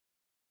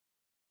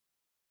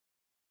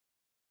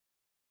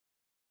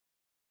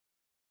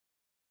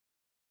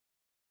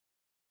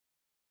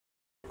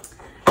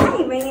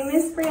Hi, my name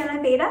is Brianna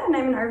Albeyta, and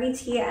I'm an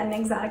RVT at an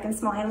exotic and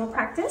small animal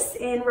practice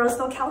in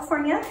Roseville,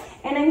 California.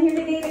 And I'm here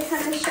today to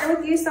kind of share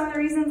with you some of the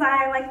reasons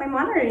I like my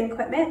monitoring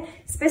equipment,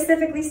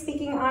 specifically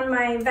speaking on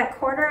my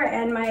Vetcorder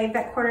and my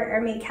Vetcorder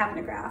AirMate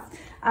capnograph.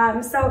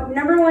 So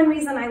number one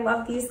reason I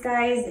love these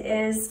guys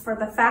is for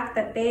the fact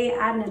that they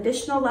add an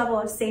additional level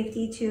of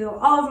safety to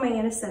all of my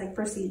anesthetic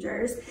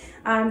procedures.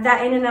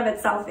 That in and of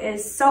itself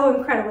is so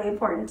incredibly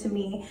important to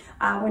me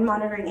when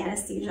monitoring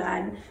anesthesia,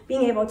 and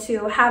being able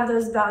to have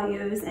those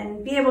values and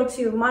be able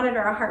to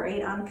monitor a heart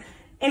rate on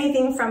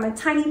anything from a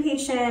tiny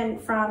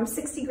patient from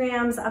 60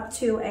 grams up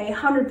to a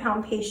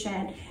 100-pound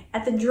patient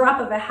at the drop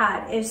of a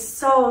hat is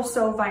so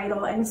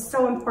vital and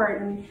so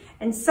important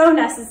and so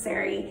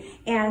necessary.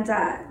 And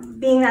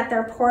being that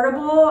they're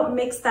portable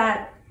makes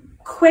that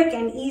quick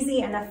and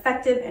easy and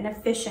effective and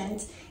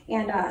efficient.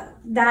 And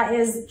that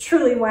is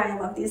truly why I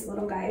love these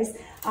little guys.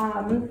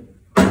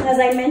 As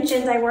I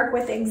mentioned, I work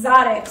with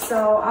exotics,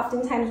 so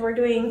oftentimes we're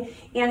doing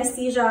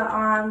anesthesia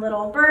on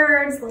little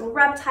birds, little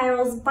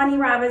reptiles, bunny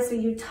rabbits.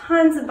 We do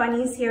tons of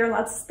bunnies here,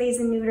 lots of spays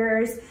and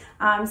neuters,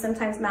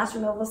 sometimes mass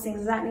removals,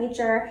 things of that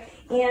nature.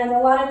 And a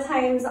lot of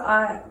times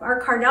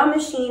our Cardell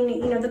machine,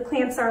 you know, the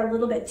clamps are a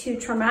little bit too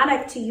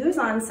traumatic to use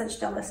on such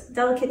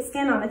delicate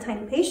skin on a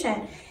tiny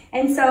patient.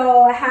 And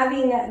so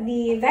having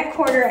the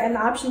Vetcorder and the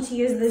option to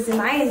use the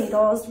Zumaya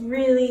needles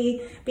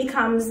really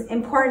becomes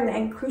important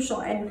and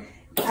crucial, and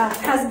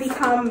has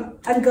become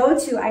a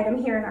go-to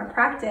item here in our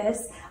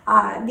practice.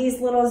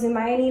 These little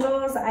Zumaya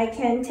needles, I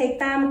can take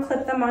them,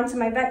 clip them onto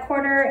my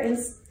Vetcorder, and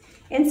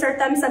insert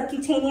them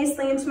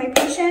subcutaneously into my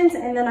patient,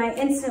 and then I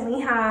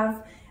instantly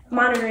have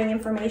monitoring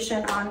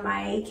information on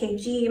my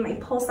EKG, my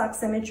pulse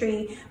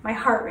oximetry, my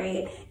heart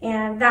rate,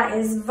 and that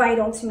is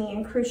vital to me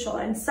and crucial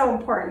and so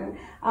important.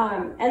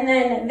 And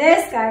then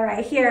this guy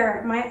right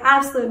here, my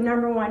absolute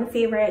 #1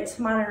 favorite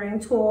monitoring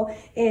tool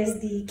is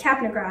the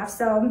capnograph.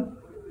 So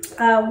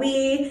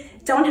we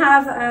don't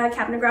have a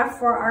capnograph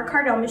for our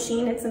Cardell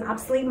machine. It's an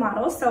obsolete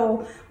model.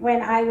 So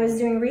when I was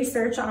doing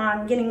research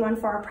on getting one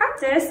for our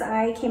practice,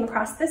 I came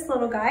across this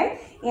little guy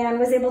and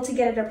was able to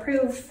get it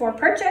approved for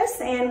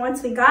purchase. And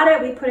once we got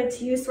it, we put it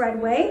to use right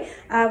away.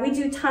 We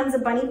do tons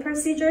of bunny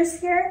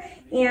procedures here,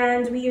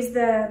 and we use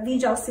the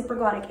V-Gel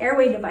supraglottic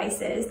airway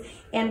devices.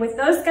 And with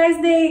those guys,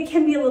 they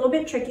can be a little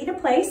bit tricky to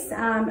place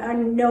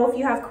and know if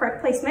you have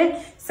correct placement.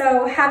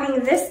 So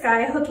having this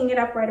guy hooking it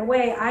up right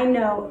away, I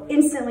know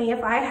instantly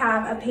if I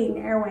have a patent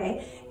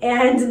airway,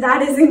 and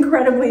that is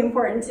incredibly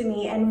important to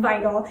me and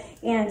vital.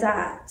 And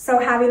so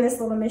having this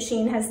little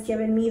machine has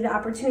given me the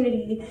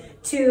opportunity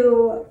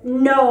to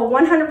know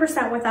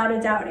 100% without a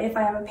doubt if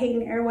I have a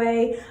patent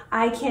airway.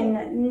 I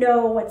can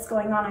know what's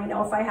going on. I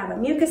know if I have a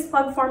mucus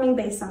plug forming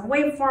based on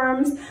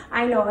waveforms.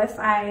 I know if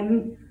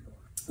I'm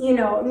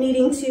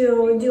needing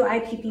to do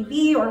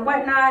IPPB or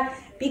whatnot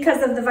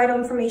because of the vital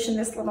information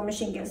this little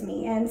machine gives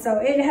me. And so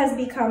it has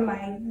become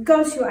my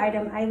go-to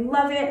item. I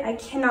love it. I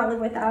cannot live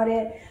without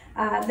it.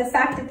 The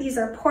fact that these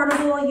are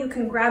portable, you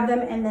can grab them,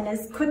 and then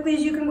as quickly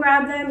as you can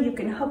grab them, you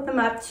can hook them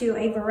up to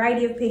a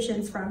variety of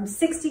patients from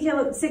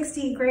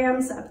 60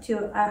 grams up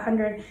to a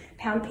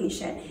 100-pound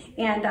patient.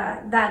 And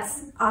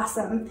that's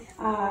awesome.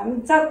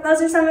 So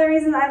those are some of the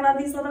reasons I love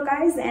these little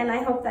guys, and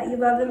I hope that you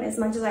love them as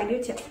much as I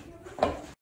do too.